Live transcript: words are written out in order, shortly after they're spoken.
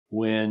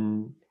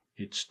when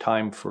it's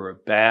time for a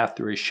bath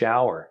or a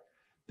shower.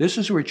 This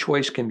is where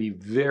choice can be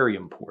very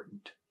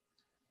important.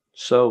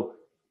 So,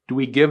 do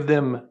we give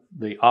them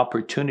the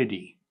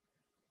opportunity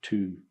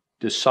to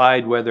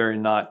decide whether or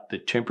not the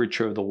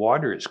temperature of the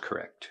water is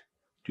correct?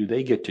 Do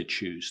they get to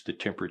choose the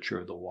temperature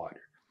of the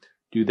water?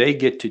 Do they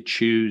get to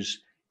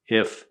choose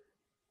if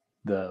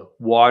the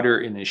water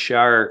in the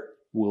shower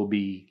will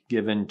be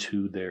given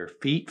to their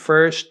feet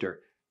first or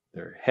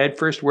their head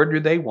first? Where do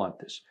they want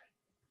this?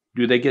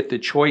 Do they get the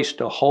choice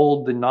to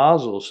hold the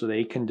nozzle so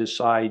they can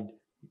decide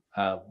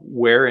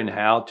where and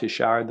how to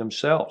shower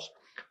themselves?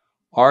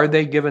 Are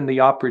they given the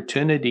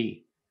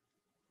opportunity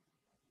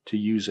to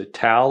use a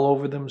towel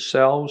over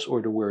themselves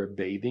or to wear a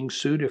bathing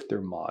suit if they're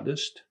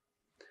modest?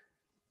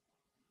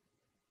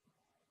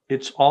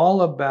 It's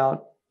all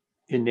about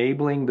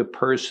enabling the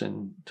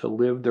person to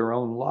live their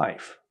own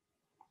life.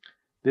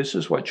 This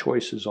is what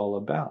choice is all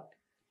about.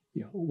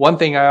 One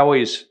thing I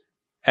always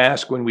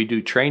ask when we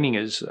do training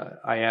is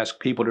I ask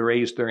people to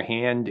raise their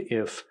hand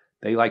if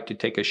they like to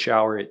take a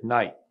shower at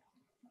night.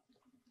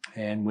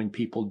 And when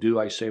people do,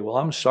 I say, well,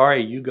 I'm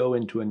sorry, you go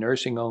into a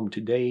nursing home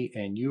today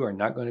and you are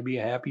not going to be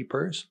a happy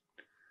person.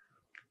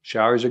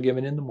 Showers are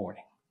given in the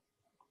morning.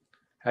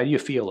 How do you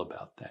feel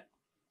about that?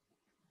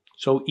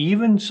 So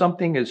even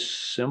something as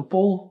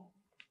simple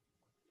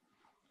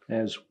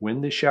as when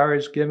the shower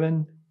is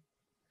given,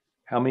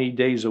 how many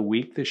days a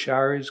week the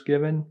shower is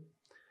given,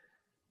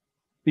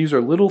 these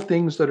are little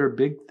things that are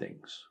big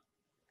things.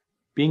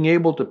 Being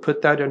able to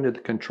put that under the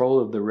control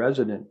of the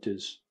resident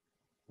is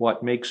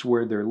what makes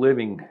where they're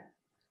living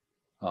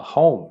a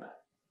home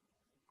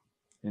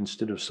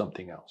instead of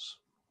something else.